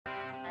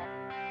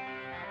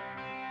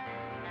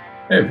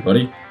Hey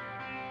everybody,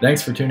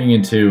 thanks for tuning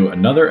into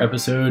another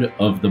episode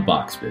of The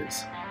Box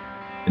Biz.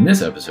 In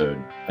this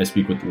episode, I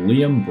speak with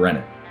Liam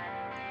Brennan.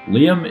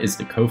 Liam is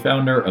the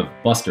co-founder of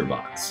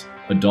BusterBox,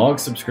 a dog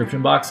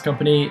subscription box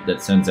company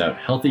that sends out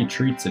healthy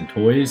treats and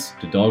toys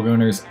to dog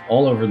owners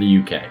all over the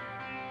UK.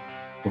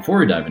 Before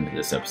we dive into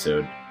this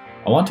episode,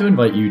 I want to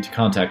invite you to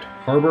contact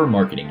Harbor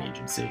Marketing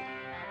Agency.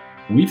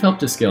 We've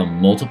helped to scale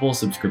multiple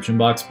subscription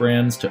box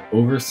brands to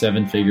over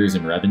 7 figures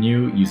in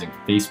revenue using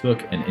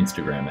Facebook and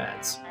Instagram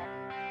ads.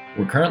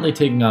 We're currently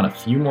taking on a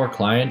few more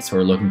clients who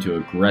are looking to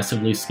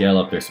aggressively scale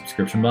up their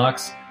subscription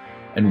box,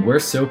 and we're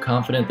so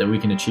confident that we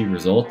can achieve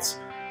results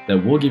that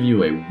we'll give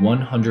you a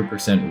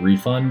 100%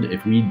 refund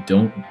if we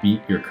don't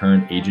beat your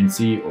current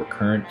agency or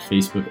current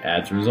Facebook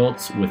ads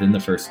results within the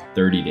first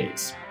 30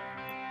 days.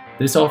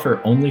 This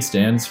offer only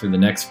stands for the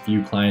next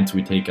few clients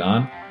we take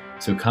on,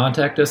 so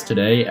contact us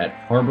today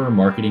at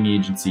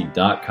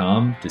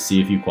harbormarketingagency.com to see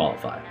if you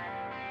qualify.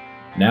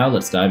 Now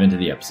let's dive into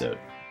the episode.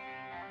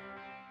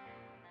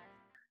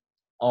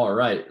 All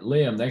right,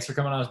 Liam, thanks for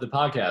coming on to the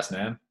podcast,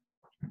 man.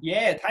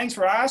 Yeah, thanks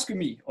for asking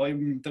me.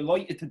 I'm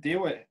delighted to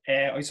do it.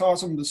 I saw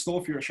some of the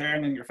stuff you're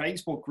sharing in your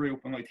Facebook group,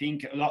 and I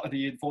think a lot of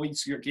the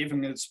advice you're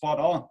giving is spot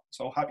on.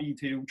 So happy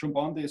to jump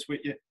on this with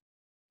you.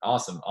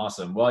 Awesome.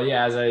 Well,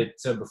 yeah, as I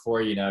said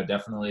before,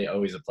 definitely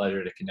always a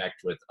pleasure to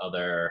connect with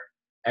other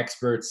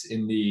experts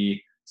in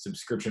the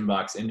subscription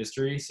box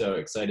industry. So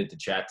excited to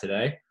chat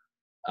today.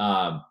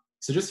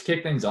 So just to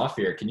kick things off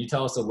here, can you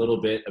tell us a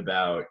little bit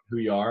about who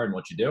you are and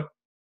what you do?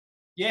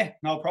 Yeah,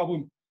 no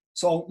problem.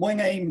 So my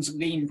name's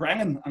Liam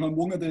Brennan, and I'm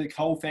one of the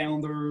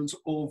co-founders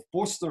of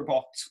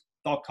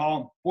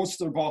BusterBox.com.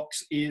 BusterBox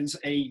is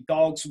a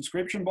dog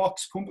subscription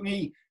box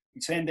company.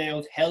 We send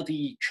out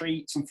healthy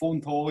treats and fun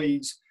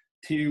toys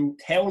to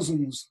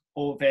thousands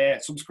of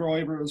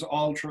subscribers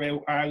all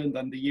throughout Ireland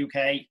and the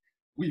UK.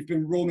 We've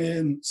been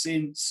running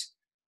since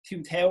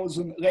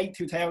late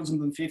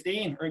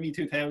 2015, early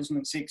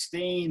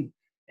 2016.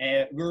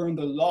 Learned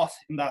a lot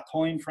in that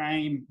time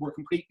frame. We're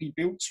completely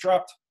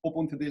bootstrapped up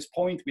until this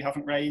point. We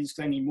haven't raised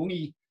any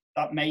money.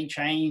 That may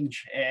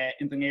change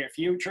in the near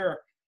future.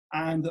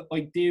 And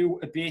I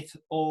do a bit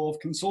of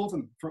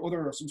consulting for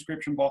other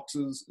subscription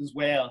boxes as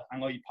well.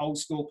 And I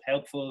post up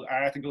helpful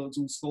articles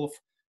and stuff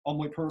on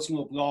my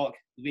personal blog,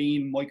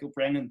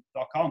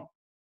 liammichaelbrennan.com.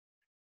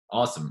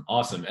 Awesome.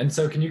 And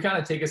so can you kind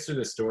of take us through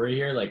the story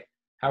here? Like,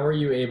 how are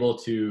you able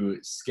to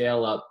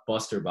scale up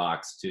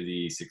BusterBox to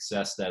the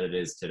success that it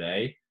is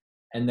today?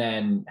 And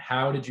then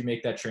how did you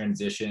make that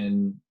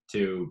transition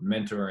to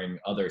mentoring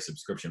other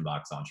subscription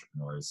box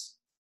entrepreneurs?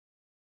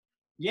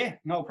 Yeah,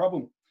 no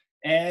problem.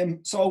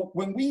 So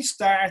when we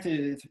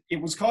started,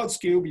 it was called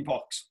Scooby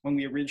Box when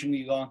we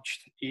originally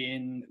launched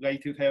in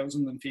late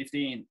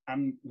 2015,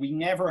 and we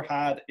never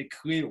had a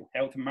clue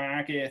how to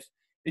market.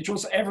 It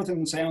just,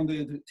 everything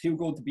sounded too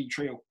good to be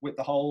true with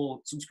the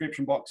whole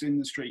subscription box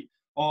industry.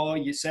 Oh,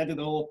 you set it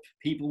up,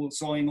 people will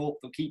sign up,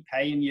 they'll keep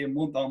paying you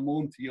month on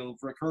month, you'll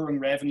have recurring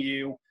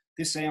revenue.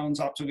 This sounds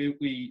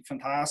absolutely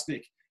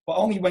fantastic. But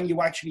only when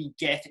you actually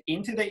get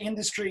into the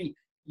industry,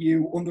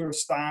 you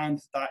understand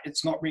that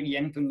it's not really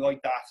anything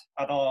like that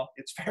at all.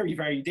 It's very,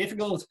 very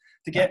difficult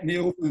to get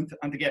movement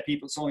and to get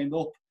people signed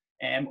up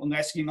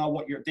unless you know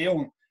what you're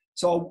doing.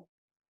 So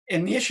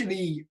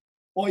initially,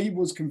 I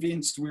was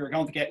convinced we were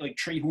going to get like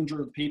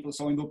 300 people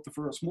signed up the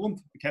first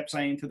month. I kept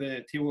saying to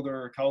the two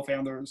other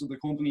co-founders of the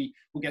company,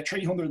 we'll get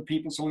 300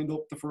 people signed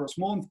up the first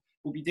month.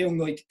 We'll be doing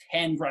like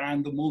 10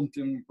 grand a month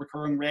in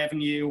recurring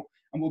revenue,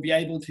 and we'll be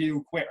able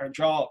to quit our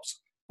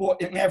jobs.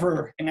 But it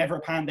never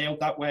panned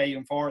out that way,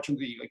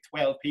 unfortunately. Like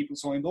 12 people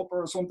signed up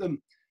or something.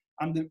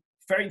 And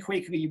very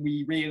quickly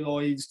we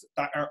realized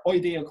that our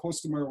ideal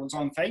customer was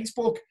on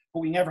Facebook, but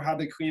we never had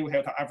a clue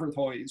how to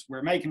advertise.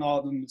 We're making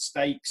all the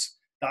mistakes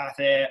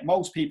that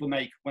most people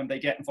make when they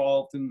get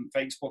involved in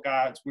Facebook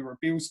ads. We were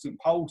boosting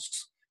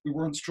posts. We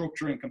weren't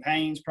structuring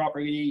campaigns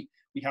properly.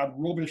 We had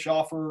rubbish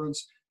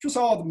offers, just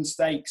all the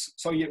mistakes.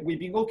 So we'd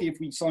be lucky if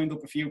we signed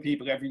up a few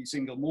people every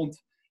single month.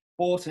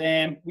 But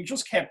we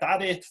just kept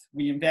at it.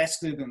 We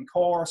invested in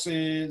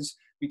courses.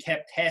 We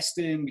kept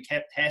testing. We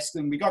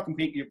got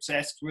completely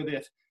obsessed with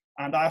it.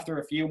 And after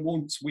a few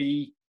months,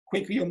 we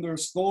quickly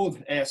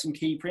understood some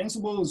key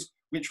principles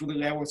which would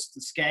allow us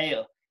to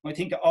scale. I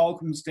think it all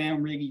comes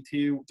down really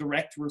to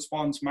direct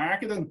response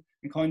marketing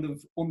and kind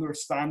of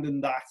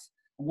understanding that.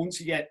 And once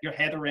you get your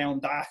head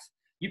around that,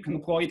 you can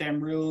apply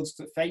them rules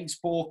to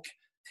Facebook,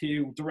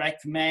 to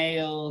direct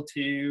mail,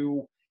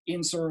 to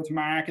insert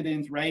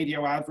marketing, to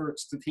radio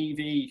adverts, to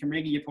TV. You can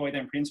really apply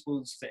them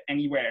principles to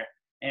anywhere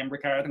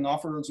regarding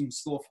offers and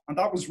stuff. And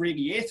that was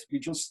really it. We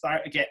just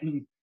started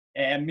getting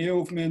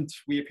movement.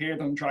 We appeared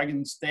on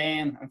Dragon's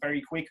Den, and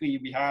very quickly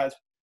we had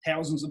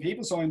thousands of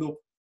people signed up.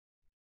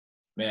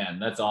 Man,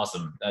 that's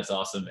awesome.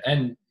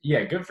 And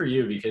yeah, good for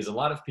you, because a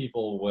lot of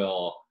people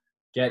will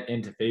get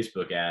into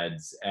Facebook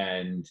ads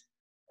and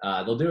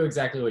they'll do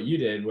exactly what you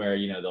did, where,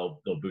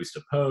 they'll boost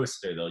a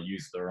post or they'll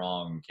use the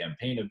wrong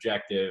campaign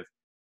objective,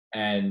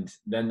 and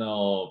then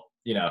they'll,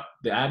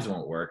 the ads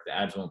won't work. The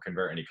ads won't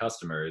convert any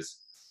customers.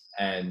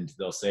 and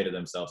they'll say to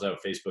themselves, oh,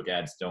 Facebook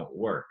ads don't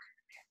work.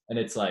 And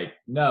it's like,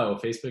 no,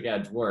 Facebook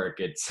ads work.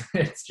 It's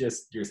it's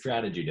just your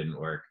strategy didn't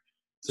work.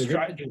 So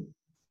Strategy.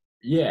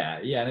 yeah,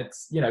 and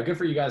it's, good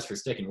for you guys for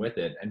sticking with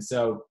it. And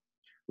so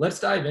let's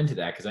dive into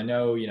that, because I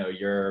know,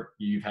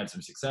 you've had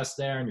some success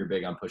there and you're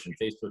big on pushing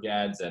Facebook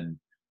ads, and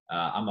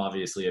I'm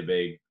obviously a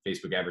big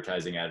Facebook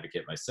advertising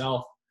advocate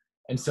myself.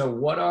 And so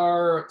what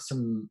are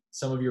some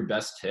of your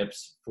best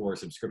tips for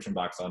subscription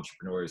box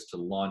entrepreneurs to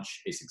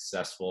launch a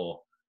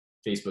successful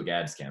Facebook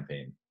ads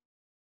campaign?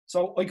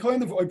 So I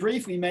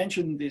briefly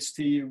mentioned this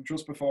to you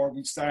just before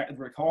we started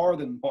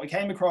recording, but I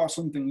came across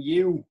something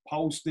you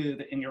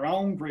posted in your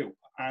own group,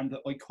 and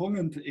I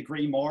couldn't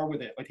agree more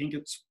with it. I think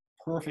it's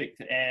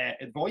perfect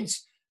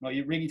advice.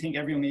 I really think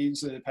everyone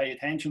needs to pay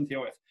attention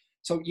to it.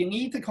 So you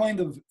need to kind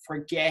of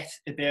forget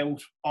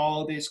about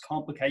all this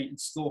complicated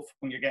stuff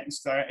when you're getting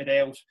started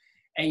out.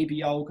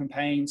 ABO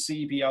campaigns,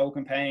 CBO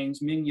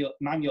campaigns,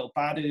 manual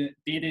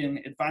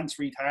bidding, advanced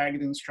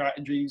retargeting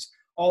strategies,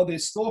 all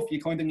this stuff you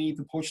kind of need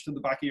to push to the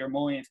back of your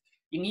mind.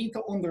 You need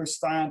to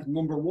understand,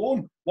 number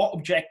one, what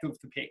objective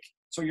to pick.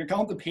 So you're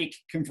going to pick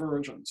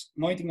conversions.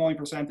 99%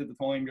 of the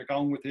time, you're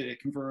going with the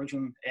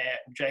conversion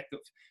objective.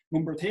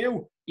 Number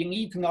two, you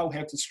need to know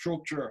how to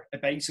structure a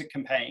basic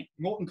campaign.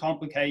 Nothing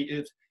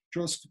complicated,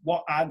 just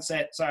what ad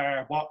sets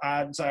are, what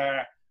ads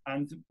are,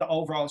 and the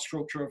overall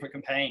structure of a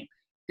campaign.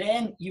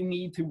 Then you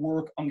need to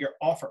work on your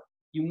offer.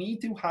 You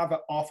need to have an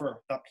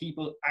offer that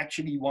people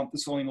actually want to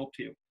sign up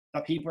to,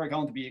 that people are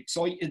going to be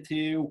excited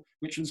to,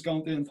 which is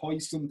going to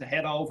entice them to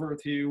head over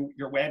to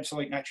your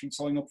website and actually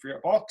sign up for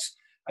your box.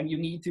 And you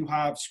need to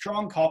have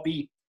strong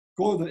copy,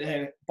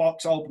 good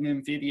box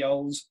opening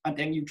videos, and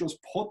then you just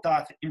put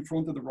that in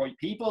front of the right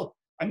people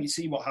and you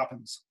see what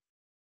happens.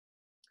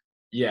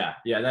 Yeah,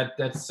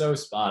 that's so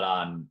spot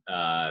on.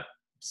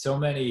 So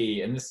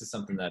many, and this is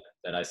something that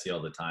I see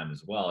all the time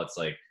as well. It's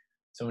like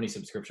so many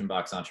subscription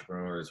box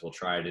entrepreneurs will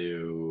try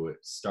to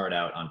start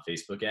out on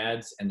Facebook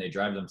ads, and they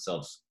drive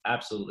themselves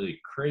absolutely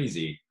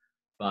crazy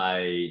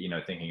by,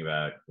 thinking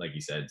about, like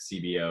you said,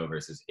 CBO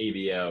versus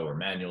ABO, or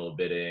manual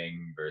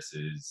bidding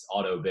versus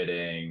auto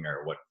bidding,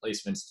 or what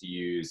placements to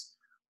use.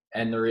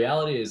 And the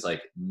reality is,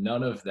 like,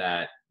 none of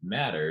that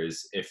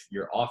matters if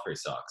your offer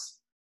sucks.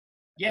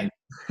 Yeah.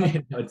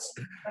 And, it's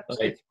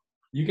like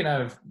you can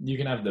have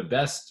the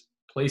best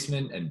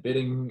placement and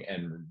bidding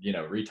and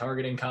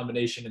retargeting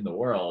combination in the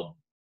world,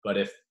 but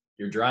if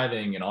you're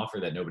driving an offer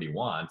that nobody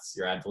wants,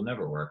 your ads will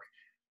never work.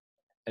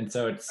 And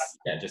so it's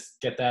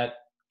just get that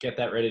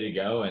ready to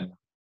go, and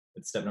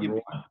it's step number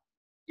one.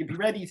 You'd be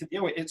ready to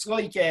do it. It's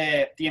like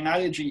the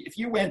analogy, if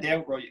you went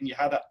out, right, and you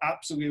had an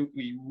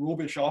absolutely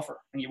rubbish offer,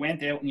 and you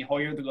went out and you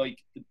hired like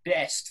the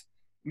best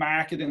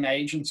marketing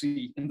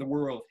agency in the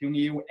world who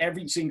knew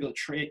every single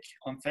trick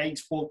on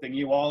Facebook, they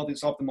knew all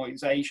this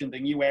optimization, they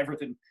knew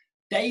everything,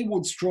 they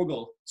would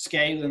struggle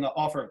scaling an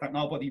offer that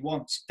nobody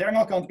wants. They're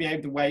not going to be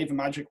able to wave a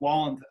magic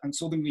wand and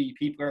suddenly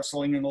people are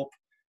signing up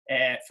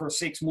for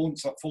 6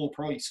 months at full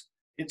price.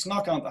 It's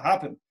not going to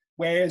happen.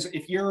 Whereas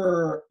if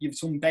you've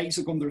some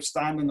basic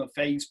understanding of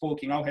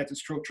Facebook, you know how to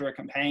structure a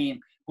campaign,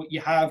 but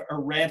you have a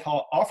red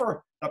hot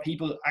offer that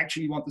people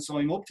actually want to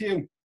sign up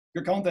to,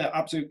 you're going to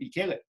absolutely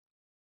kill it.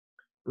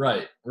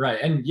 Right.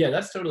 And yeah,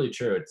 that's totally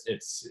true.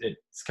 It's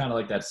kind of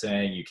like that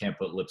saying, you can't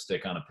put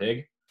lipstick on a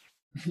pig.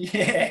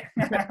 Yeah.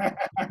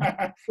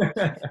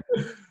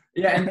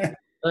 Yeah. And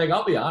like,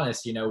 I'll be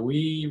honest,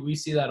 we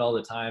see that all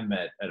the time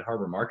at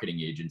Harbor Marketing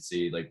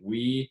Agency. Like,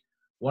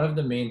 one of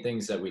the main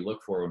things that we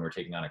look for when we're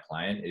taking on a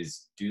client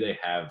is, do they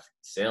have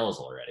sales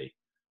already?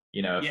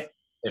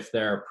 If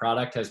their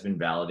product has been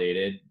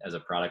validated as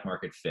a product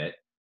market fit,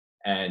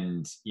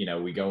 and,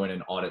 we go in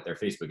and audit their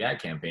Facebook ad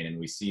campaign and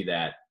we see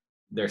that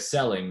they're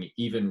selling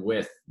even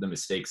with the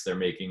mistakes they're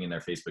making in their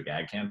Facebook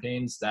ad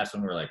campaigns, that's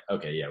when we're like,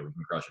 okay, yeah, we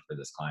can crush it for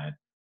this client.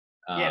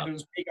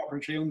 There's big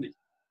opportunity.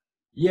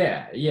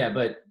 Yeah,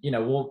 but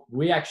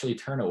we actually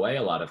turn away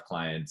a lot of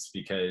clients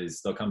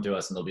because they'll come to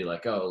us and they'll be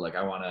like, oh, like,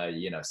 I want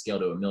to scale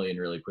to 1 million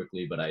really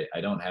quickly, but I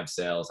don't have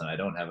sales and I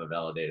don't have a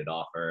validated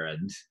offer,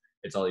 and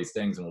it's all these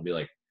things. And we'll be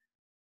like,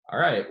 all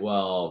right,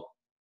 well,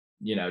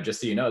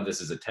 just so you know, this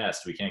is a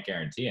test. We can't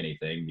guarantee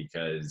anything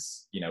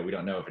because we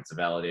don't know if it's a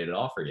validated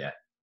offer yet.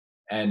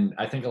 And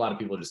I think a lot of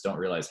people just don't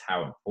realize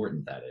how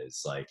important that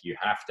is. Like, you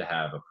have to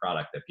have a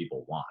product that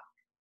people want.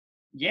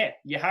 Yeah,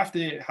 you have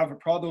to have a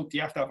product,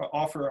 you have to have an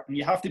offer, and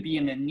you have to be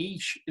in a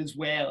niche as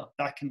well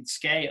that can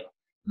scale.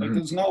 Like,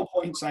 there's no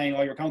point saying,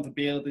 oh, you're going to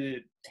build a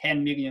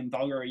 $10 million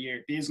a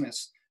year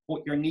business,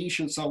 but your niche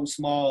is so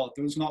small,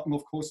 there's not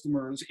enough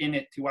customers in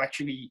it to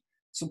actually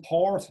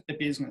support a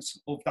business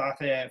of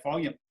that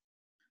volume.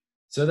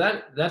 So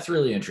that's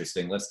really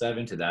interesting. Let's dive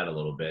into that a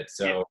little bit.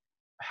 So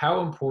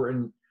how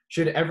important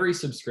should every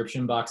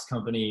subscription box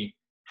company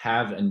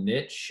have a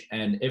niche?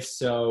 And if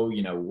so,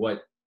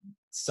 what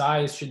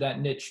size should that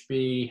niche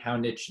be? How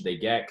niche should they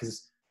get?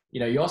 Because,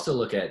 you also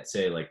look at,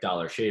 say, like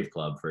Dollar Shave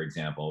Club, for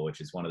example, which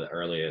is one of the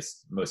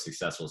earliest, most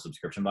successful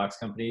subscription box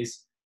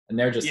companies. And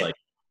they're just like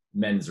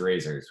men's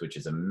razors, which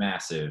is a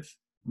massive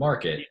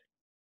market.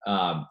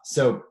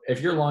 So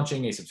if you're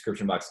launching a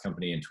subscription box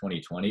company in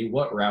 2020,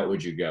 what route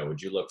would you go?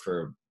 Would you look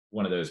for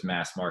one of those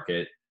mass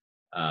market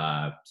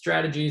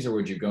strategies, or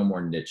would you go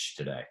more niche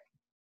today?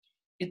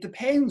 It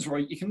depends,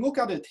 right? You can look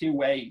at it two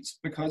ways,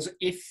 because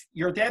if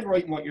you're dead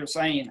right in what you're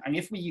saying, and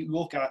if we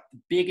look at the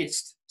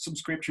biggest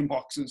subscription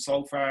boxes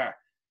so far,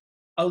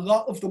 a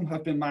lot of them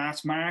have been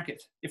mass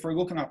market. If we're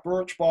looking at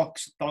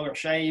Birchbox, Dollar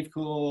Shave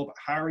Club,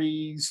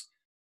 Harry's,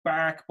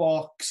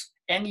 Barkbox,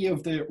 any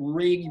of the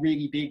really,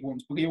 really big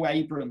ones, Blue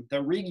Apron,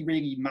 they're really,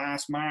 really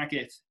mass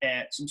market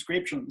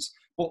subscriptions.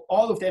 But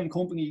all of them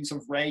companies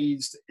have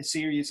raised a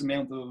serious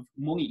amount of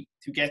money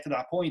to get to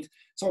that point.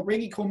 So it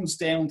really comes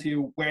down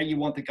to where you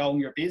want to go in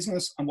your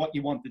business and what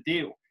you want to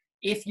do.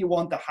 If you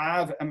want to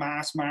have a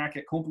mass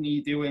market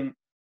company doing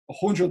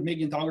 $100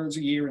 million a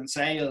year in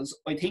sales,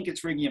 I think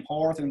it's really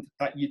important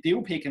that you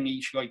do pick a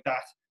niche like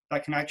that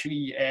that can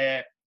actually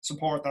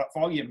support that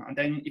volume. And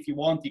then if you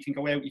want, you can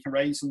go out, you can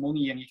raise some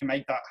money and you can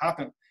make that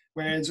happen.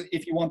 Whereas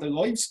if you want a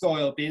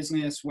lifestyle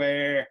business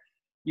where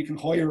you can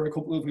hire a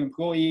couple of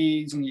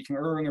employees and you can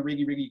earn a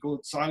really, really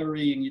good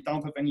salary and you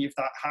don't have any of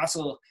that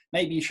hassle,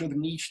 maybe you should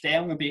niche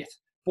down a bit.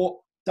 But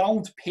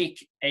don't pick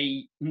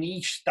a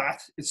niche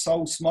that is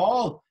so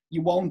small,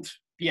 you won't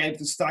be able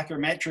to stack your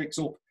metrics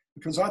up.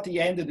 Because at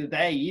the end of the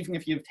day, even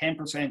if you have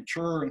 10%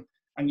 churn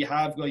and you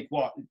have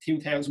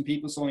 2,000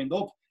 people signed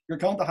up, you're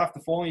going to have to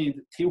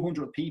find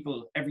 200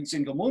 people every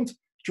single month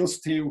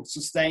just to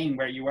sustain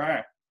where you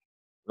are.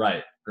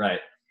 Right.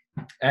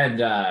 And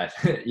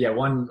yeah,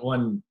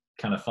 one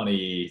kind of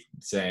funny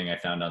saying I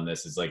found on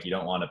this is like, you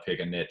don't want to pick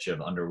a niche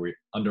of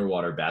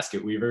underwater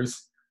basket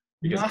weavers.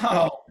 Because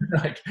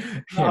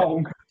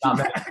no.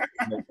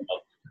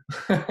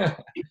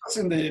 It's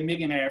in the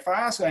Millionaire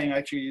Fast Lane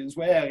actually as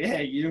well. Yeah,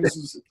 he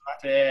uses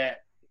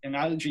that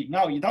analogy.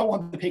 No, you don't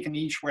want to pick a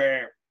niche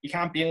where you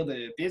can't build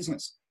a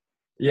business.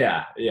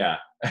 Yeah.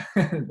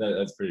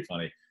 That's pretty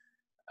funny.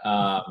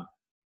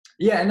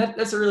 Yeah, and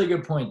that's a really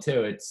good point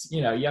too. It's,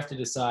 you have to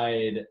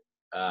decide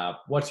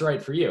what's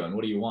right for you and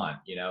what do you want.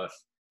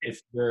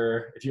 If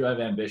you have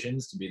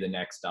ambitions to be the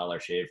next Dollar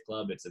Shave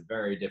Club, it's a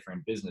very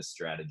different business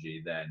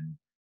strategy than,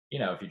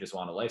 if you just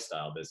want a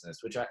lifestyle business,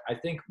 which I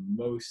think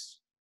most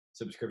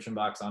subscription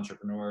box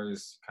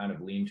entrepreneurs kind of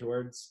lean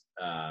towards.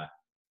 They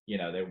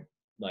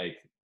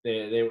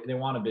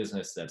want a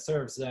business that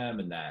serves them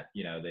and that,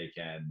 they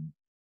can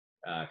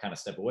kind of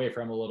step away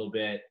from a little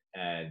bit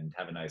and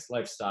have a nice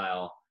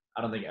lifestyle.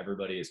 I don't think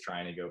everybody is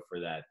trying to go for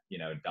that,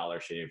 Dollar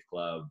Shave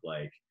Club,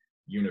 like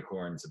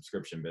unicorn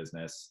subscription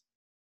business.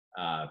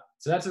 So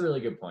that's a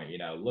really good point.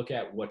 Look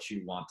at what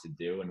you want to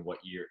do and what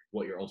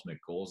your ultimate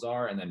goals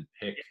are, and then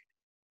pick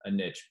a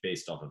niche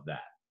based off of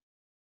that.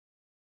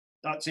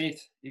 That's it,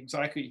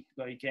 exactly.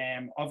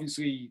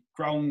 Obviously,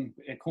 growing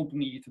a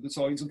company to the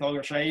size of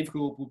Dollar Shave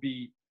Club would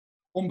be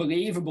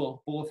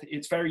unbelievable, but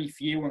it's very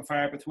few and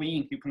far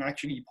between who can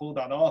actually pull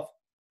that off.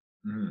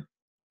 Mm-hmm.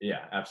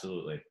 Yeah,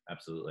 absolutely.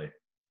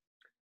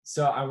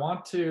 So I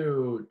want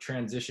to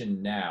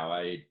transition now.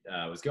 I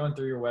was going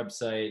through your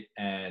website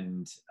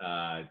and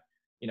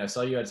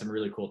saw you had some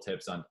really cool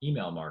tips on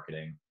email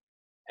marketing,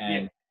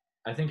 and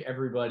I think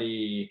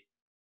everybody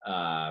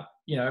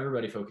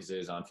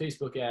focuses on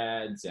Facebook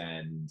ads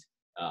and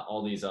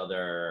all these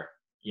other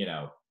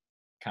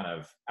kind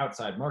of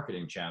outside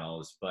marketing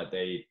channels, but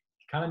they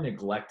kind of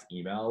neglect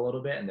email a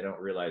little bit, and they don't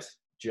realize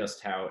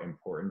just how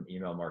important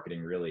email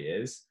marketing really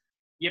is.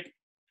 Yep.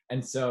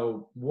 And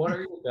so what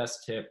are your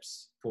best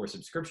tips for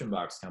subscription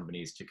box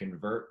companies to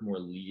convert more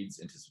leads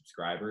into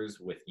subscribers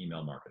with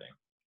email marketing?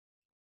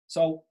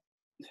 So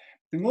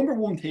the number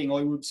one thing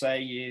I would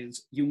say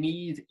is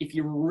if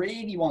you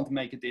really want to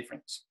make a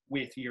difference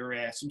with your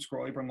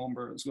subscriber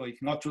numbers, like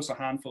not just a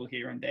handful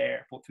here and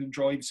there, but to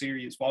drive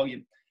serious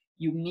volume,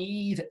 you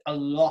need a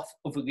lot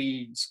of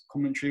leads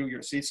coming through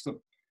your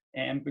system.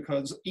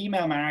 Because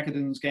email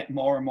marketing is getting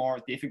more and more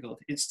difficult.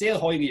 It's still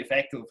highly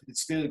effective.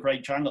 It's still a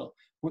great channel,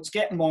 but it's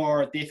getting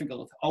more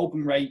difficult.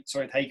 Open rates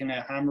are taking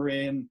a hammer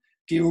in.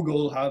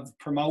 Google have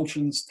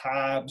promotions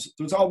tabs.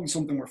 There's always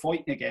something we're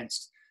fighting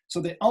against. So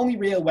the only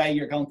real way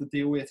you're going to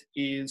do it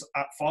is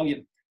at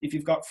volume. If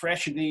you've got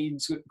fresh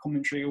leads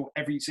coming through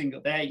every single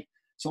day.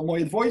 So my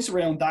advice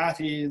around that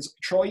is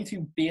try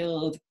to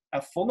build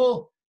a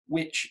funnel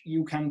which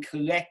you can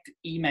collect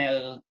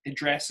email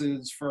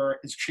addresses for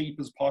as cheap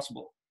as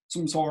possible.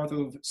 Some sort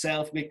of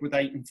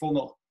self-liquidating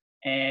funnel.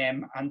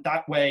 And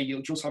that way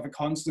you'll just have a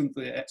constant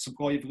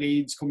supply of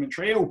leads coming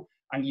through,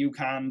 and you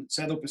can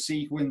set up a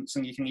sequence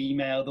and you can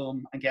email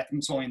them and get them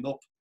signed up.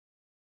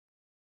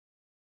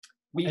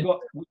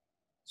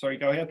 Sorry,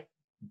 go ahead.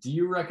 Do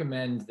you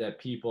recommend that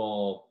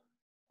people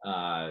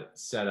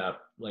set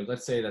up, like,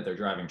 let's say that they're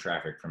driving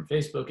traffic from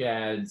Facebook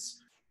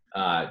ads.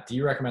 Do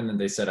you recommend that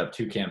they set up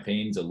two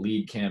campaigns, a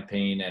lead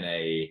campaign and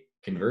a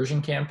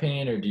conversion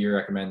campaign, or do you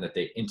recommend that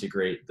they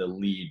integrate the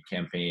lead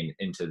campaign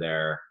into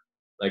their,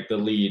 like the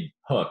lead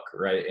hook,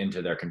 right,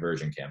 into their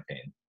conversion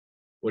campaign?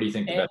 What do you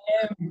think the best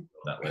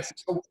that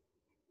list?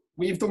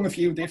 we've done a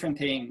few different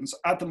things.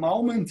 At the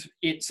moment,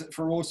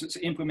 for us, it's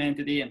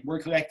implemented in. We're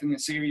collecting a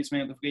serious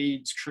amount of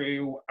leads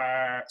through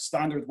our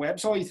standard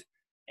website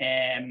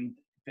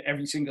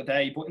every single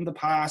day. But in the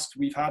past,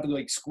 we've had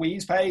like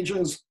squeeze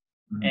pages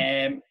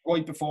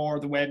right before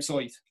the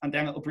website, and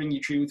then it'll bring you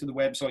through to the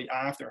website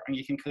after, and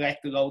you can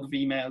collect a load of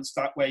emails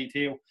that way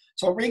too.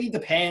 So it really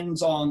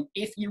depends on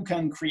if you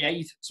can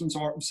create some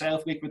sort of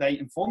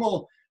self-liquidating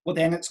funnel. Well,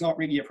 then it's not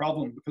really a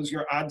problem because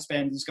your ad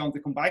spend is going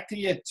to come back to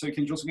you. So you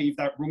can just leave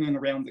that running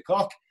around the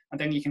clock, and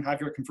then you can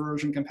have your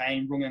conversion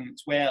campaign running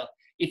as well.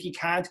 If you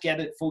can't get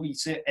it fully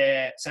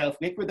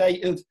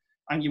self-liquidated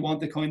and you want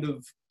to kind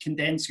of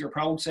condense your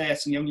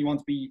process and you only want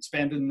to be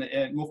spending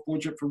enough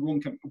budget for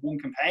one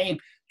campaign,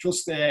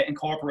 just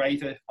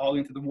incorporate it all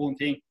into the one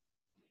thing.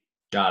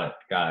 Got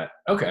it.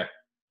 Okay.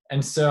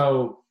 And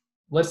so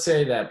let's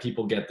say that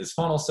people get this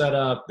funnel set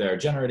up, they're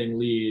generating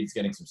leads,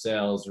 getting some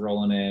sales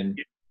rolling in.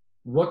 Yeah.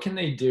 What can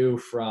they do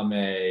from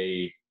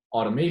a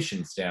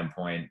automation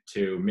standpoint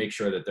to make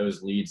sure that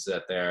those leads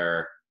that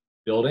they're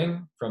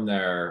building from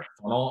their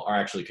funnel are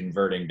actually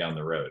converting down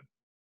the road?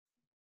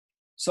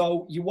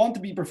 So you want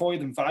to be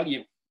providing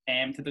value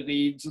to the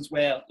leads as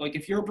well. Like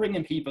if you're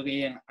bringing people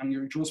in and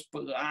you're just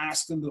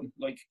blasting them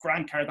like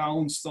Grant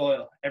Cardone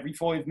style every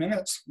 5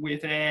 minutes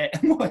with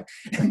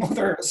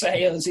another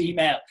sales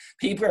email,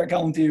 people are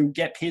going to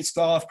get pissed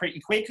off pretty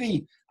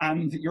quickly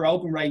and your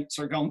open rates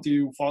are going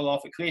to fall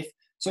off a cliff.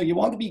 So you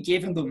want to be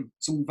giving them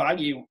some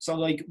value. So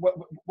like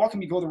what can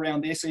be good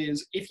around this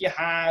is if you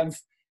have,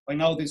 I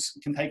know this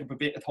can take up a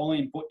bit of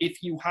time, but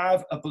if you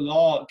have a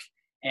blog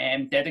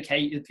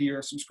dedicated to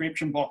your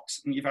subscription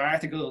box and you have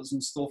articles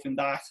and stuff in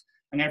that,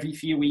 and every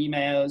few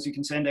emails you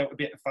can send out a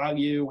bit of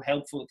value,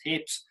 helpful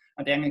tips,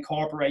 and then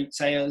incorporate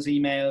sales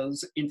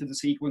emails into the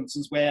sequence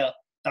as well,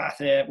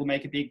 that will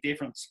make a big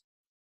difference.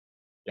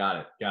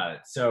 Got it.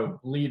 So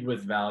lead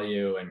with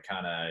value and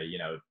kind of,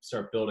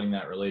 start building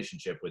that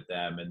relationship with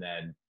them and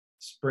then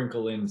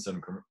sprinkle in some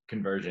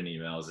conversion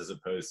emails as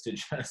opposed to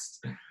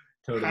just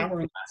totally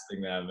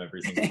blasting them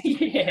every single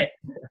time.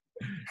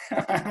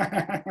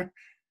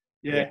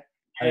 Yeah,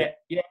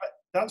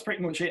 that's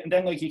pretty much it. And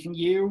then like you can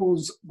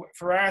use,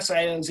 for our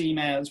sales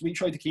emails, we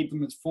try to keep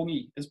them as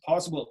funny as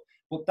possible,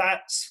 but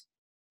that's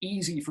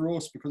easy for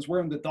us because we're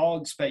in the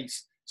dog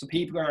space. So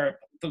people are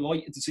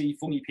delighted to see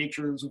funny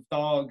pictures of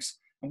dogs,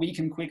 and we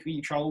can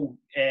quickly throw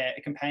a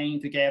campaign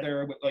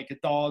together with like a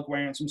dog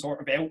wearing some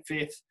sort of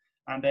outfit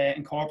and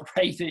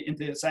incorporate it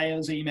into a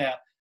sales email,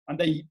 and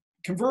they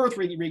convert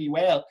really, really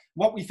well.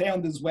 What we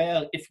found as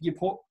well, if you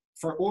put,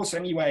 for us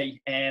anyway,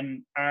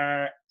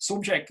 our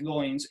subject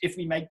lines, if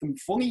we make them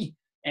funny,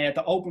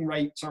 the open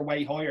rates are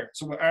way higher.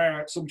 So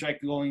our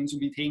subject lines will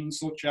be things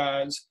such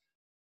as,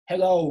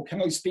 hello,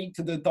 can I speak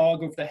to the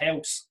dog of the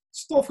house?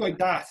 Stuff like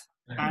that.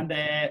 And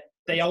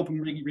they open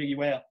really, really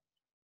well.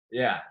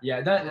 Yeah,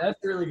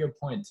 that's a really good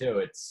point too.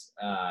 It's,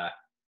 I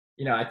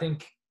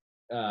think,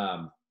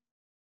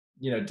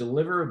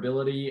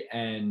 deliverability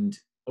and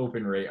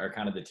open rate are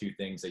kind of the two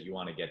things that you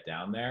want to get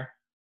down there.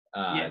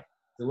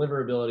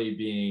 Deliverability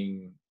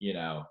being,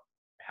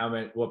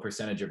 what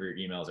percentage of your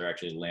emails are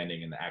actually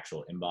landing in the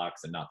actual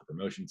inbox and not the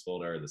promotions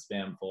folder or the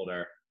spam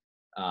folder.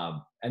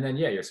 And then,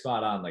 you're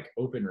spot on, like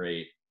open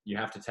rate, you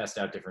have to test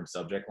out different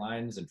subject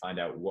lines and find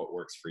out what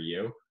works for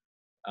you.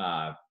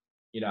 I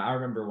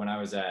remember when I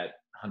was at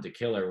Hunt a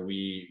Killer,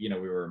 we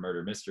were a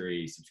murder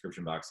mystery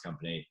subscription box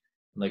company.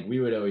 Like we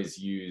would always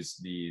use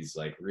these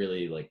like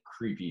really like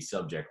creepy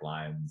subject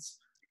lines.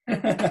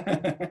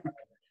 And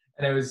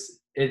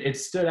it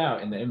stood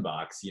out in the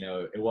inbox.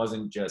 It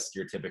wasn't just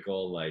your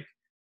typical like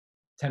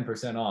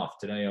 10% off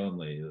today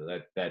only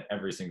that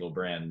every single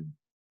brand.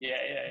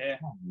 Yeah.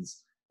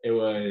 It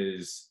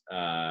was,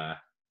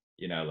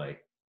 like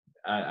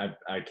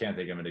I can't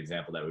think of an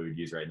example that we would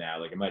use right now.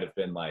 Like it might have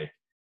been like,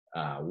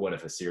 what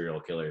if a serial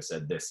killer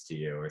said this to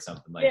you or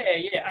something like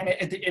that. Yeah. And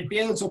it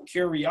builds up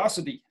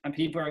curiosity and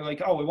people are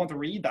like, oh, I want to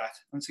read that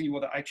and see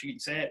what it actually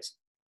says.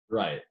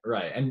 Right.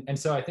 And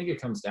so I think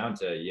it comes down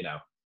to,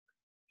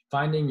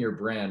 finding your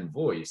brand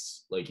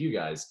voice like you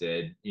guys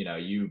did.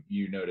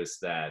 You noticed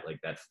that like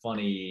that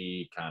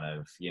funny kind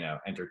of,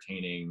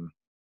 entertaining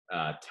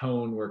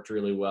tone worked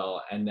really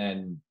well. And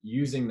then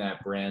using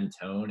that brand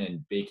tone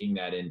and baking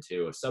that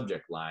into a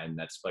subject line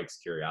that spikes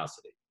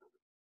curiosity.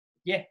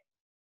 Yeah.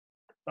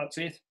 That's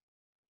it.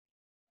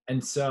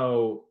 And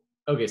so,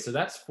 okay, so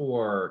that's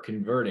for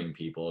converting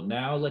people.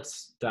 Now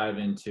let's dive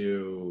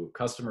into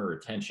customer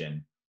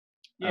retention.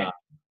 Yeah.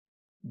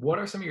 What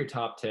are some of your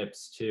top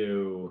tips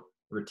to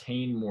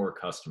retain more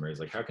customers?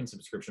 Like how can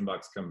subscription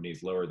box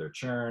companies lower their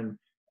churn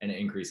and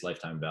increase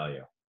lifetime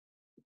value?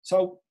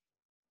 So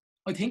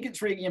I think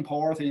it's really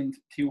important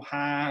to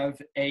have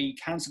a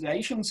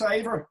cancellation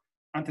saver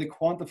and to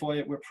quantify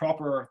it with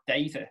proper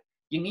data.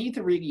 You need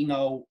to really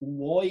know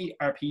why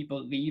are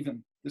people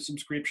leaving the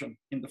subscription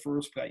in the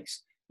first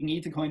place. You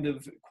need to kind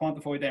of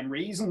quantify them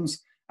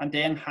reasons and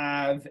then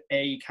have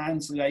a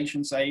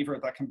cancellation saver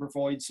that can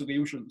provide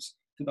solutions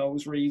to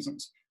those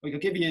reasons. Like I'll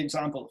give you an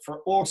example. For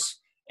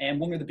us, And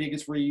one of the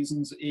biggest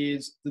reasons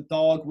is the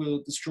dog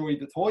will destroy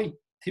the toy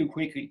too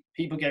quickly.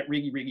 People get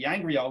really, really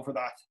angry over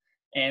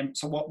that.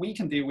 So what we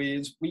can do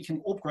is we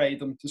can upgrade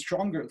them to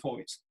stronger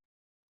toys.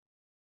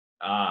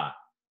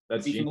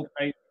 That's we can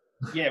upgrade,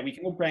 we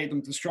can upgrade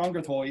them to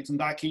stronger toys, and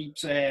that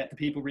keeps the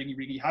people really,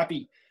 really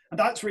happy. And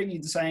that's really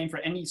the same for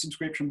any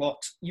subscription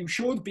box. You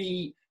should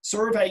be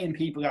surveying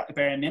people at the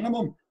bare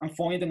minimum and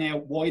finding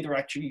out why they're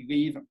actually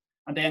leaving,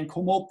 and then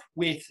come up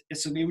with a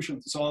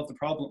solution to solve the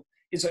problem.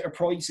 Is it a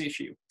price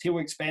issue? Too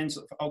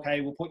expensive?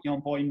 Okay, we'll put you on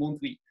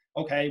bi-monthly.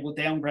 Okay, we'll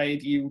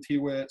downgrade you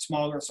to a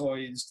smaller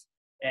sized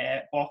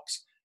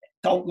box.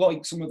 Don't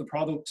like some of the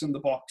products in the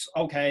box.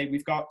 Okay,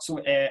 we've got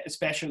a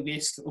special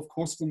list of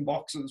custom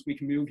boxes we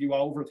can move you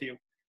over to.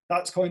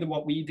 That's kind of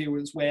what we do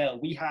as well.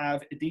 We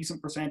have a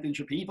decent percentage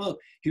of people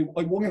who,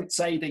 I wouldn't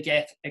say they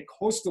get a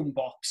custom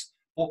box,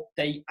 but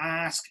they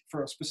ask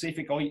for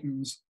specific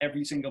items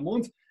every single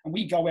month. And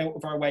we go out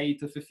of our way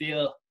to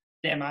fulfill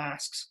them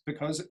asks,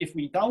 because if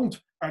we don't,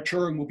 our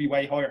churn will be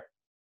way higher.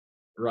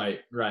 Right.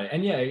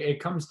 And yeah, it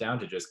comes down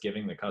to just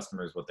giving the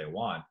customers what they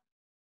want.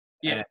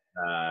 Yeah.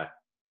 And,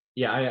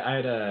 I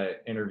had an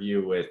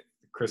interview with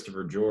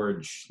Christopher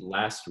George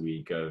last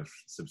week of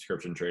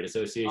Subscription Trade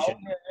Association.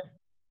 Okay.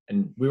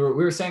 And we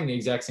were saying the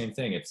exact same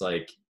thing. It's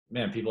like,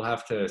 man, people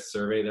have to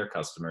survey their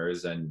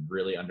customers and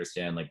really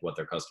understand like what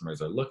their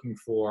customers are looking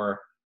for.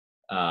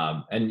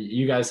 And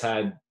you guys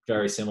had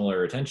very similar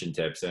retention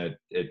tips, and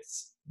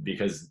it's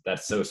because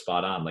that's so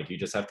spot on. Like you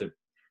just have to,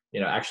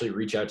 actually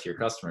reach out to your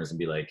customers and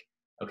be like,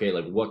 okay,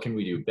 like what can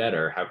we do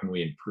better? How can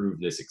we improve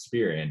this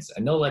experience?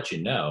 And they'll let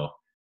you know.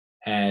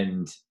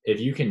 And if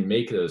you can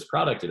make those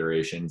product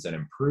iterations and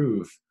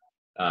improve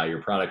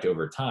your product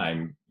over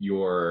time,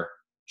 your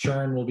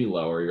churn will be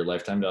lower, your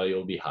lifetime value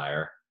will be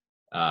higher.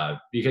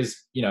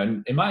 Because,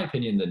 in my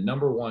opinion, the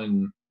number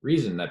one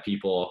reason that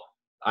people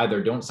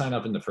either don't sign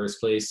up in the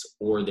first place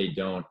or they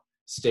don't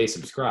stay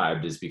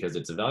subscribed is because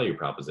it's a value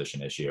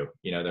proposition issue.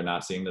 They're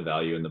not seeing the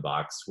value in the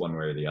box one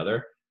way or the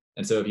other.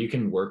 And so if you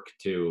can work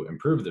to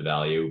improve the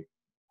value,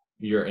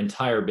 your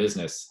entire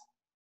business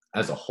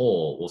as a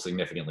whole will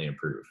significantly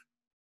improve.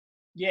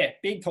 Yeah,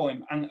 big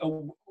time. And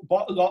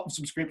what a lot of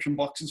subscription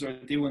boxes are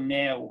doing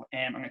now,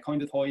 and it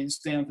kind of ties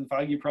down to the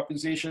value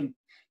proposition,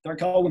 they're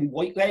going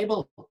white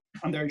label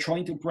and they're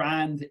trying to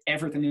brand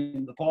everything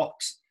in the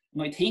box.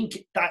 And I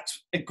think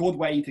that's a good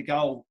way to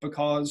go,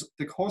 because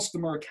the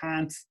customer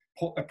can't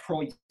put a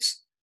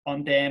price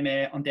on them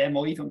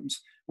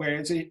items.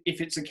 Whereas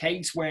if it's a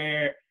case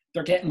where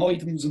they're getting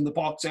items in the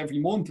box every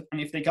month, and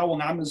if they go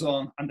on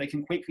Amazon and they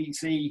can quickly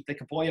see they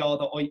can buy all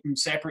the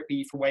items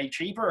separately for way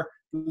cheaper,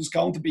 there's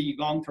going to be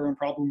long-term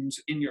problems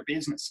in your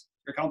business.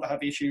 You're going to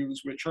have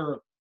issues with churn.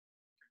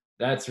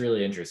 That's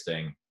really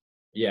interesting.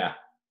 Yeah,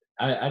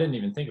 I didn't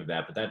even think of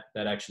that, but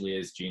that actually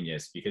is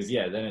genius, because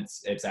then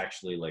it's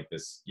actually like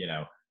this,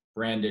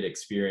 branded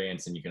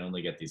experience, and you can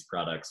only get these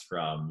products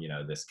from,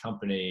 this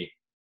company,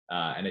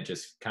 and it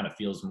just kind of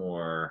feels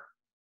more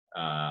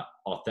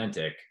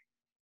authentic.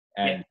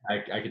 And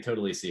yeah. I could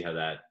totally see how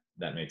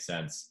that makes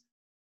sense.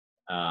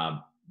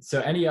 So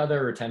any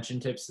other retention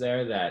tips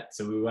there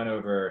so we went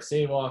over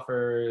save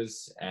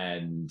offers,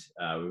 and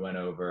we went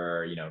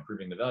over,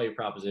 improving the value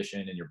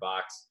proposition in your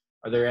box.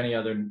 Are there any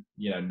other,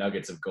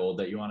 nuggets of gold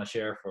that you want to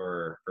share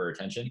for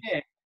retention?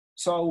 Yeah.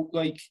 So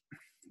like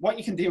what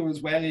you can do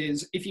as well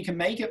is, if you can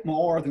make it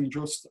more than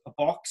just a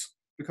box,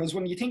 because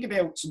when you think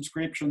about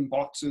subscription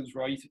boxes,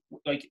 right,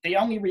 like they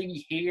only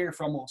really hear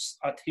from us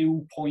at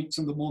 2 points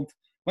in the month,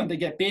 when they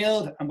get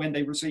billed and when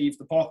they receive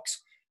the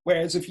box.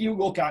 Whereas if you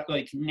look at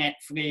like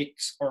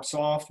Netflix or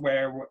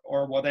software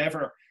or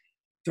whatever,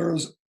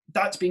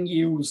 that's being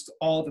used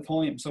all the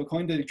time. So it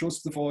kind of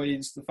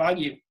justifies the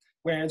value.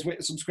 Whereas with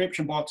a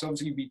subscription box,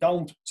 obviously we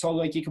don't. So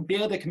like you can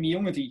build a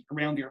community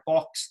around your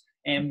box.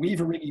 And we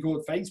have a really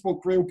good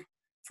Facebook group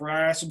for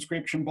our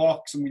subscription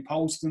box, and we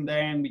post in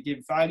there and we give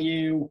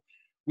value.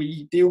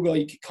 We do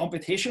like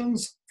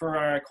competitions for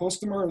our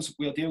customers.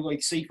 We'll do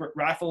like secret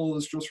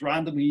raffles just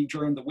randomly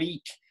during the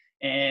week.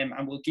 And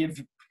we'll give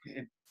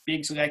a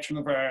big selection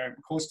of our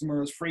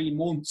customers free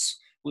months.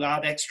 We'll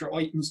add extra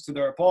items to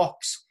their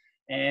box.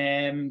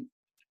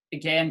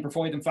 Again,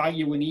 providing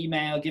value in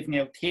email, giving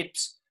out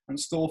tips and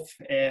stuff,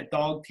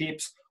 dog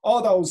tips.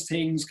 All those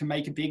things can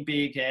make a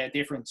big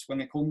difference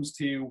when it comes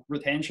to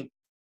retention.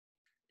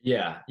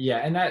 Yeah.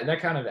 And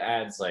that kind of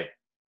adds like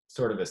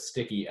sort of a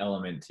sticky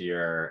element to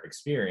your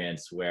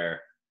experience,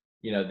 where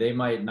they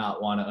might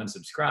not want to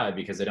unsubscribe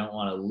because they don't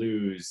want to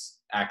lose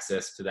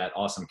access to that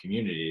awesome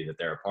community that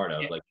they're a part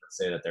of. Yeah. Like, let's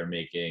say that they're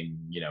making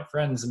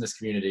friends in this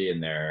community,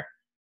 and they're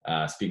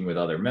speaking with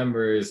other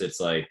members.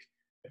 It's like,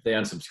 if they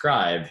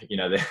unsubscribe,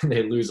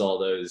 they lose all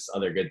those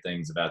other good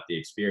things about the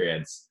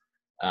experience.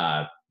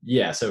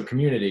 So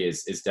community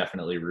is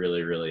definitely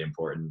really, really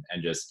important,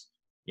 and just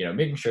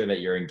making sure that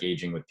you're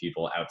engaging with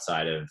people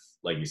outside of,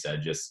 like you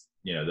said, just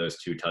those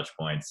 2 touch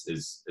points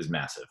is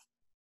massive.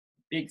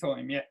 Big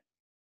time. Yeah.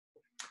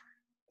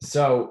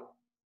 So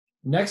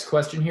next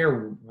question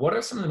here, what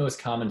are some of the most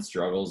common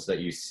struggles that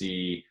you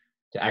see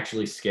to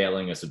actually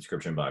scaling a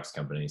subscription box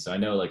company? So I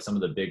know like some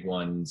of the big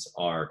ones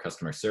are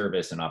customer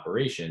service and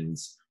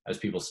operations as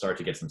people start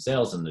to get some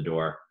sales in the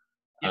door.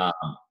 Yeah.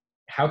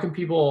 How can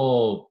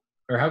people,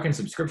 or how can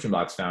subscription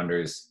box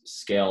founders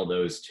scale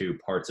those two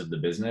parts of the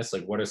business?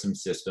 Like what are some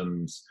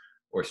systems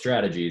or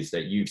strategies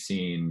that you've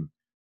seen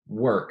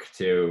work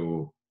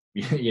to,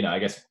 I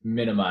guess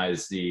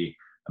minimize the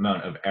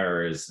amount of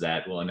errors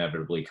that will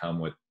inevitably come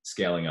with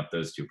scaling up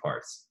those two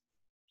parts?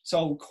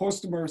 So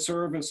customer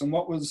service, and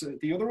what was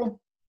the other one?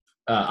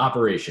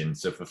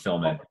 Operations, so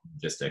fulfillment,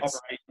 logistics.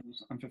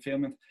 Operations and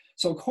fulfillment.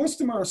 So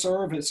customer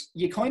service,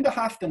 you kind of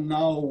have to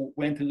know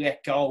when to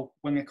let go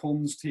when it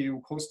comes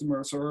to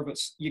customer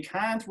service. You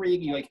can't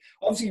really, like,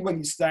 obviously when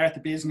you start the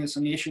business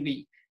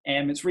initially,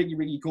 it's really,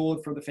 really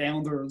good for the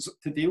founders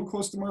to do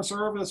customer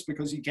service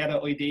because you get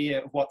an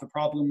idea of what the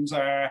problems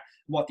are,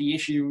 what the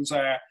issues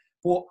are.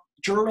 But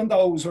during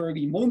those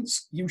early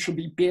months, you should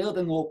be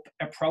building up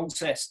a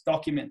process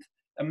document,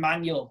 a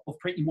manual of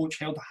pretty much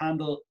how to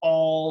handle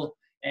all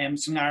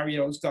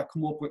scenarios that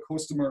come up with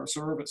customer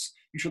service.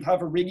 You should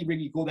have a really,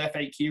 really good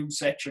FAQ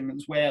section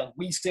as well.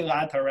 We still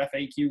add to our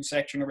FAQ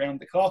section around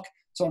the clock.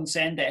 It's on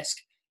Zendesk.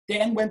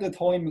 Then when the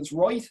time is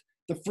right,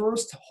 the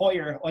first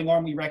hire I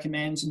normally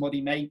recommend somebody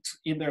makes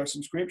in their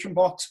subscription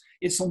box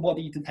is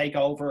somebody to take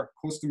over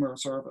customer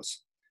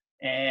service.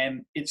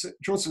 It's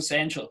just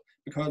essential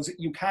because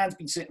you can't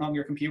be sitting on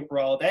your computer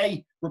all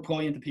day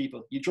replying to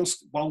people. You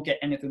just won't get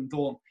anything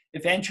done.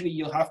 Eventually,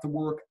 you'll have to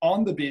work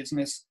on the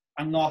business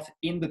and not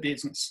in the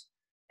business.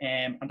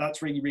 And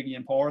that's really, really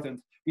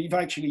important. We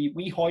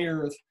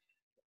hired,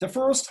 the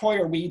first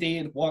hire we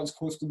did was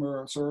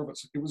customer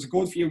service. It was a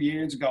good few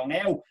years ago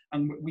now,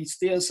 and we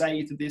still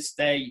say to this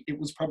day, it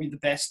was probably the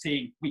best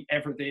thing we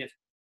ever did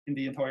in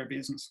the entire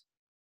business.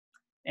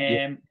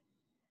 Yeah.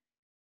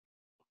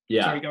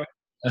 Sorry, go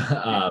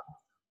ahead.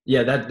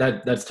 Yeah,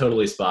 that's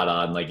totally spot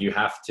on. Like you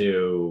have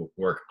to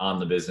work on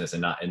the business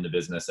and not in the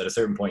business. At a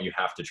certain point, you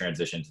have to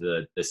transition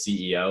to the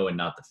CEO and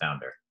not the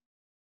founder.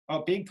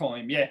 Oh, big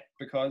time, yeah,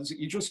 because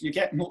you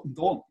get nothing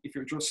done if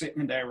you're just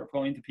sitting there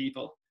replying to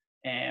people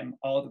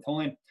all the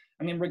time.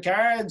 And in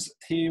regards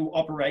to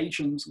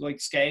operations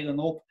like scaling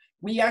up,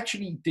 we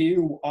actually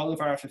do all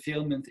of our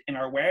fulfillment in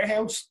our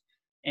warehouse.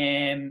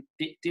 And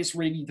this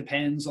really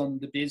depends on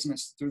the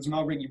business. There's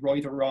no really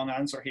right or wrong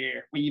answer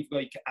here. We've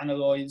like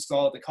analyzed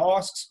all the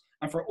costs,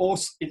 and for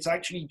us, it's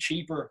actually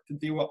cheaper to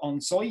do it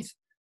on site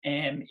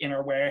in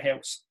our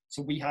warehouse.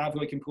 So we have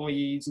like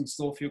employees and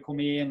stuff who come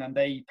in and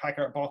they pack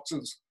our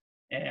boxes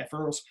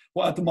for us.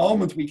 Well, at the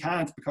moment we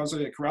can't because of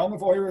the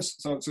coronavirus,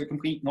 so it's a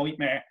complete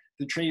nightmare.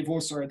 The three of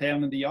us are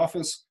down in the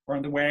office or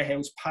in the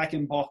warehouse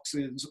packing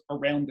boxes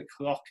around the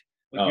clock.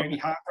 Like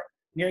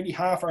nearly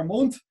half our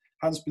month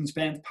has been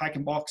spent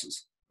packing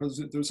boxes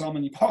because there's so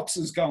many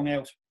boxes going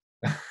out.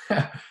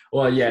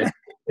 Well, yeah,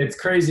 it's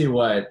crazy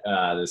what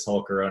this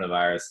whole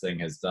coronavirus thing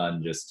has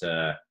done just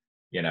to,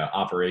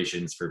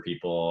 operations for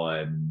people.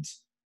 And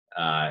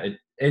I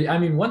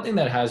mean, one thing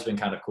that has been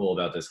kind of cool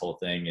about this whole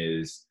thing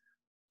is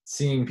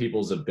seeing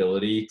people's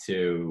ability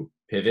to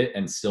pivot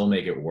and still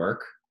make it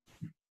work,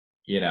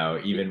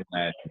 even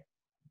when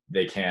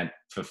they can't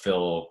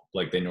fulfill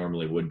like they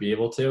normally would be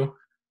able to.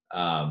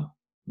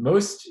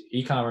 Most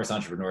e-commerce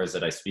entrepreneurs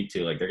that I speak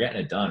to, like they're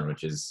getting it done,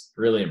 which is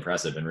really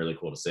impressive and really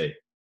cool to see.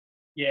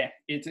 Yeah,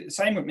 it's the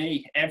same with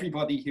me.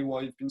 Everybody who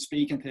I've been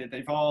speaking to,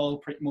 they've all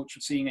pretty much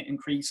seen an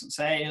increase in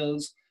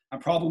sales,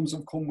 and problems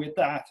have come with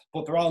that,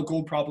 but they're all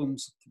good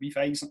problems to be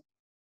facing.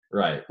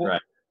 Right, but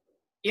right.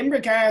 In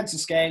regards to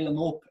scaling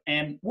up,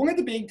 one of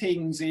the big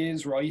things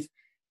is, right,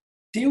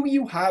 do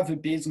you have a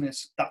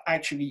business that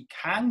actually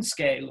can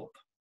scale up?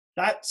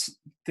 That's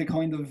the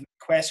kind of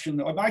question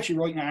that I'm actually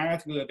writing an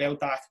article about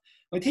that.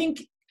 I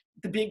think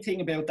the big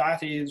thing about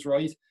that is,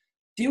 right,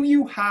 do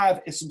you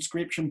have a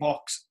subscription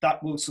box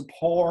that will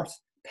support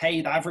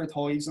paid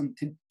advertising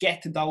to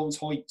get to those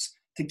heights,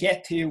 to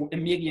get to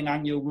 $1 million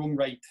annual run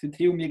rate, to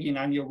 $2 million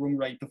annual run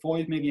rate, to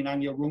 $5 million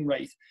annual run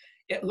rate?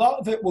 A lot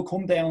of it will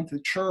come down to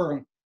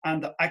churn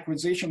and the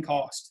acquisition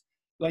cost.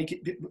 Like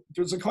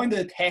there's a kind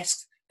of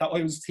test that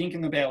I was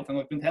thinking about, and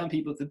I've been telling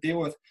people to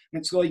do it.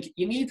 And it's like,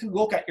 you need to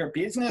look at your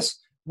business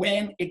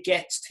when it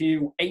gets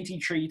to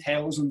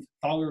 $83,000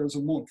 a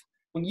month.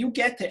 When you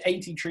get to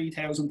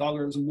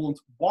 $83,000 a month,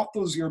 what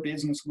does your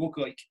business look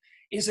like?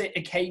 Is it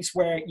a case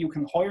where you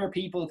can hire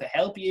people to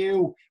help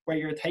you, where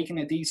you're taking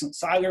a decent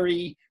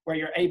salary, where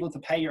you're able to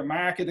pay your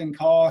marketing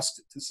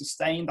cost to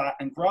sustain that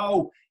and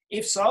grow?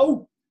 If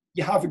so,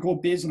 you have a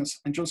good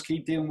business and just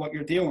keep doing what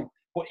you're doing.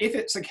 But if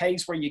it's a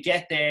case where you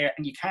get there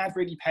and you can't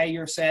really pay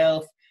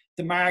yourself,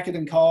 the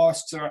marketing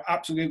costs are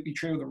absolutely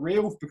through the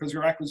roof because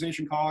your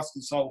acquisition cost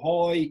is so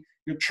high,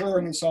 your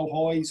churn is so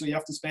high, so you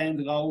have to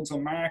spend loads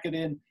on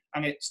marketing,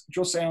 and it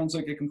just sounds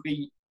like a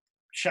complete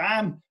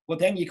sham. But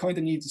then you kind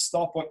of need to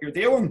stop what you're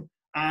doing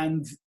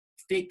and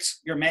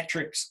fix your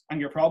metrics and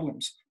your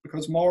problems,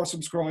 because more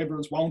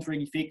subscribers won't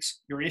really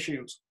fix your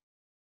issues.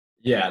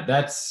 Yeah,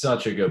 that's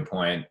such a good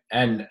point.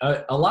 And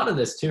a lot of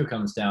this too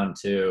comes down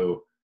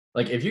to,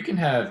 like, if you can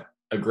have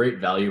a great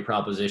value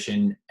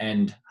proposition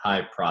and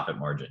high profit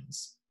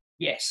margins.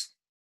 Yes.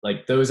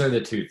 Like those are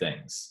the two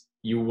things.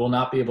 You will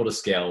not be able to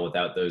scale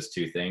without those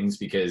two things,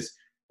 because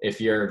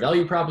if your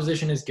value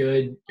proposition is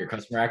good, your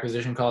customer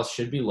acquisition costs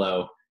should be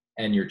low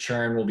and your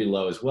churn will be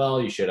low as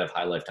well. You should have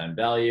high lifetime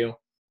value.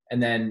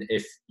 And then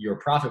if your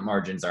profit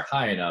margins are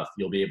high enough,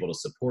 you'll be able to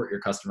support your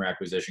customer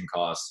acquisition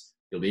costs.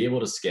 You'll be able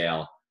to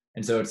scale.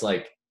 And so it's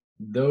like,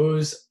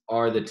 those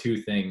are the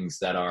two things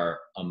that are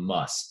a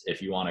must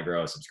if you want to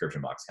grow a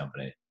subscription box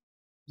company.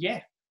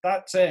 Yeah,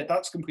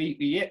 that's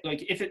completely it.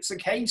 Like if it's a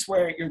case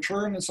where your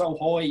churn is so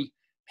high,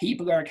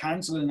 people are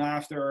cancelling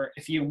after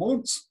a few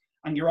months,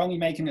 and you're only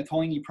making a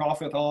tiny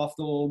profit off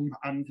them,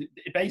 and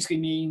it basically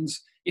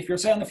means if you're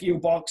selling a few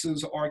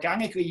boxes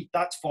organically,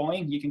 that's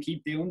fine. You can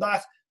keep doing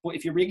that. But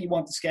if you really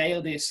want to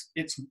scale this,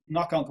 it's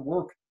not going to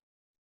work.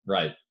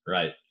 Right,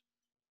 right.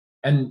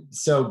 And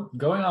so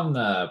going on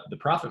the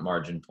profit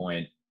margin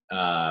point,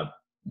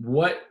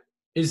 what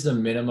is the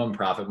minimum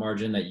profit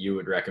margin that you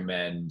would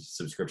recommend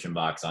subscription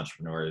box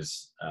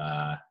entrepreneurs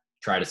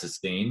try to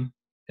sustain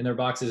in their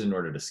boxes in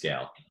order to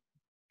scale?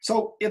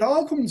 So it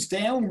all comes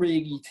down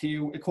really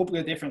to a couple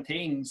of different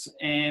things.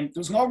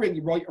 There's no really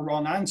right or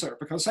wrong answer,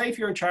 because say if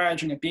you're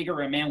charging a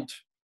bigger amount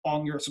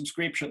on your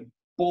subscription,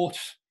 but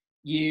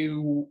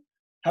you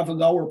have a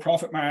lower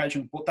profit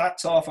margin, but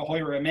that's off a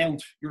higher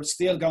amount, you're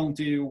still going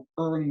to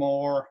earn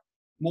more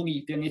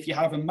money than if you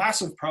have a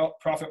massive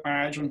profit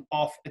margin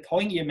off a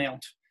tiny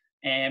amount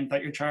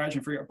that you're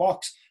charging for your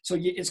box. So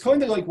it's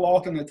kind of like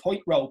walking a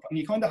tightrope, and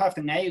you kind of have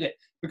to nail it,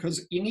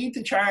 because you need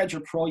to charge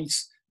a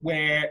price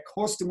where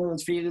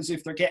customers feel as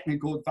if they're getting a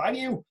good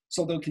value,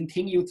 so they'll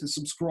continue to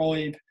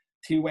subscribe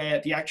to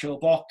the actual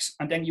box,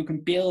 and then you can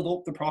build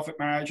up the profit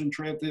margin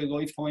throughout the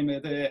lifetime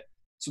of the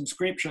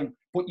subscription.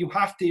 But you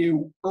have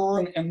to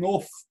earn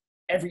enough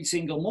every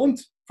single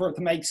month for it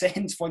to make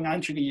sense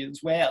financially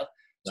as well.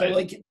 So Right.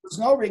 like, there's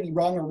no really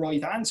wrong or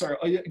right answer.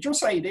 I just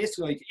say this,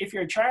 like if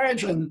you're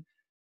charging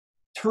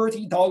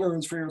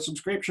 $30 for your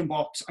subscription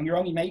box and you're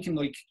only making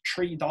like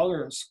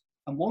 $3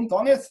 a month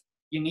on it,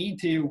 you need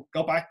to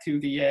go back to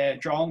the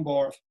drawing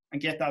board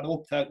and get that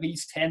up to at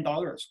least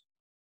 $10.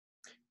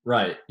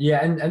 Right.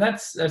 Yeah. And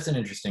that's an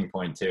interesting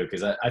point too,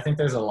 because I think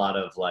there's a lot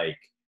of like,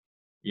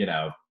 you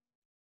know,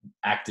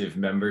 active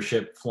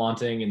membership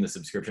flaunting in the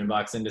subscription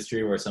box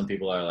industry, where some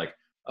people are like,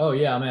 oh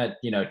yeah, I'm at,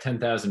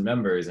 10,000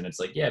 members. And it's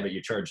like, yeah, but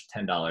you charge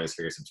 $10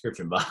 for your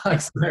subscription box.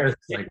 Like,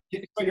 So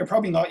you're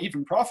probably not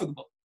even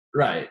profitable.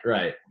 right,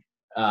 right.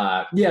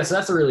 Yeah, so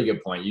that's a really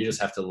good point. You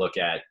just have to look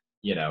at,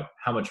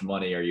 how much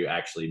money are you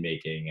actually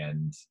making,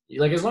 and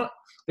like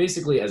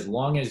basically as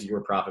long as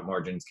your profit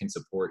margins can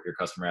support your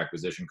customer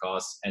acquisition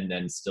costs and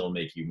then still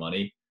make you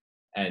money,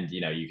 and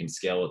you can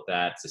scale with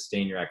that,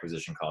 sustain your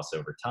acquisition costs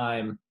over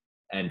time,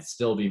 and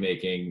still be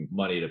making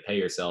money to pay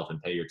yourself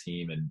and pay your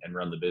team and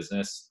run the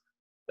business.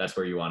 That's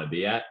where you want to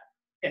be at.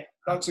 Yeah,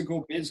 that's a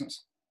good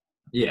business.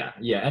 Yeah,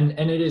 yeah, and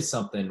it is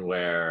something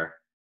where,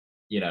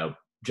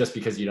 just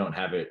because you don't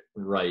have it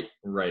right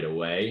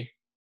away,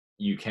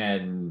 you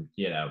can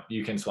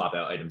swap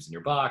out items in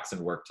your box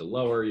and work to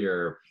lower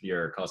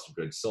your cost of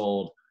goods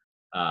sold.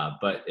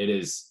 But it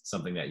is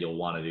something that you'll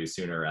want to do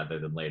sooner rather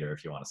than later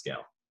if you want to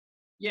scale.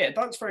 Yeah,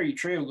 that's very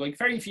true. Like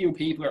very few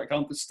people are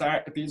going to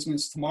start a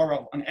business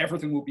tomorrow and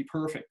everything will be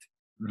perfect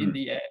in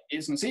the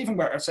business. Even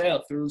with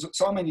ourselves, there's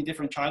so many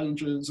different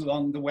challenges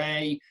along the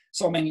way.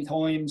 So many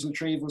times the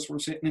three of us were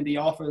sitting in the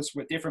office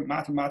with different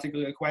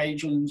mathematical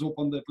equations up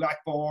on the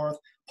blackboard,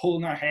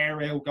 pulling our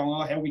hair out, going,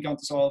 oh, how are we going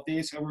to solve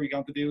this? How are we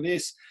going to do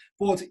this?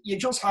 But you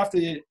just have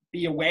to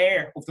be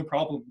aware of the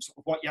problems,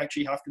 of what you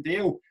actually have to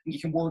do, and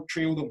you can work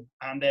through them,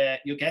 and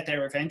you'll get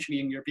there eventually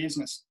in your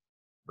business.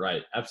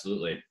 Right.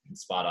 Absolutely.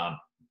 Spot on.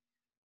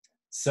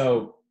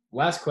 So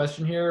last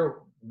question here.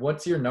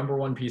 What's your number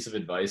one piece of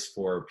advice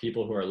for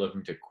people who are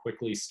looking to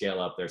quickly scale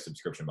up their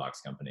subscription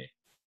box company?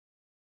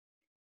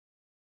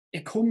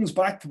 It comes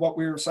back to what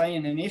we were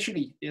saying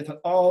initially. It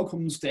all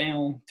comes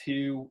down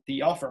to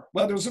the offer.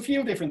 Well, there's a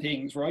few different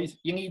things, right?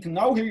 You need to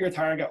know who your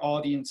target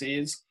audience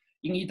is.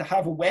 You need to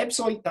have a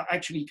website that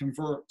actually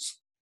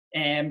converts.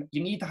 You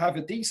need to have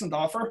a decent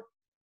offer,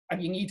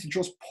 and you need to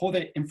just put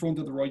it in front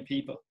of the right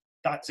people.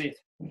 That's it.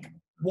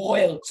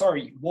 While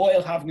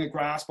having a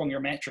grasp on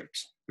your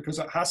metrics, because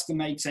it has to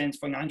make sense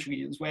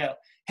financially as well.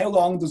 How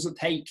long does it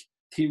take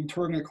to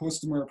turn a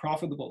customer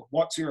profitable?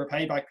 What's your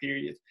payback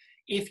period?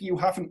 If you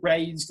haven't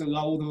raised a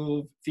load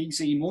of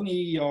VC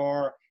money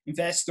or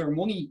investor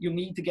money, you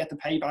need to get the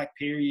payback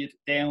period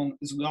down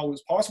as low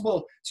as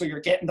possible, so you're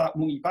getting that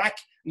money back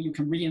and you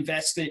can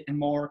reinvest it in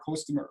more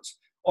customers.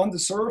 On the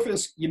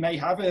surface, you may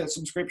have a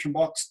subscription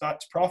box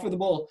that's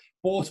profitable,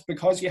 but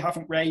because you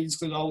haven't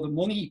raised a load of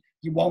money,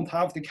 you won't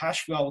have the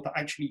cash flow to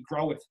actually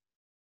grow it.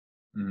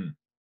 Mm-hmm.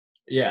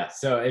 Yeah,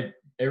 so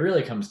it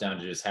really comes down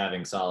to just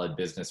having solid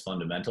business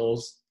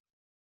fundamentals.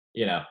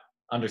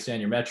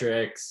 Understand your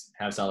metrics,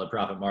 have solid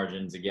profit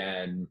margins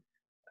again,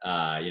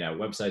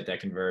 website that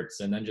converts,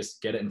 and then just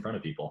get it in front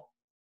of people.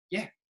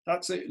 Yeah,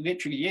 that's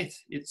literally it.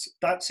 It's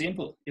that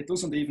simple. It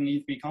doesn't even need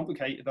to be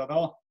complicated at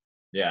all.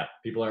 Yeah,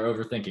 people are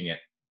overthinking it.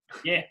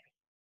 Yeah.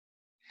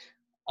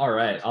 All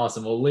right,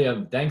 awesome. Well,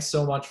 Liam, thanks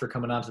so much for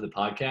coming on to the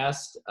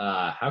podcast.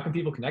 How can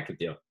people connect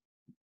with you?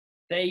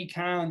 They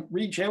can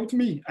reach out to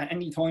me at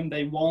any time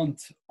they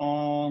want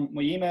on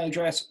my email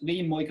address,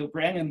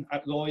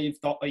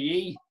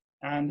 liammichaelbrennan@live.ie,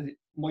 and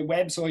my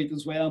website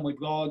as well, my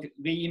blog,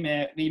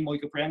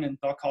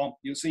 liammichaelbrennan.com.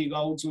 You'll see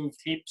loads of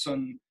tips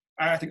and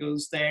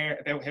articles there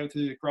about how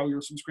to grow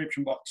your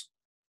subscription box.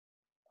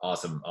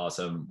 Awesome.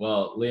 Awesome.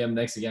 Well, Liam,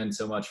 thanks again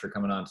so much for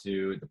coming on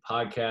to the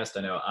podcast.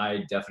 I know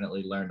I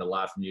definitely learned a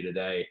lot from you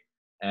today,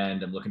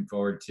 and I'm looking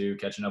forward to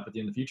catching up with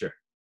you in the future.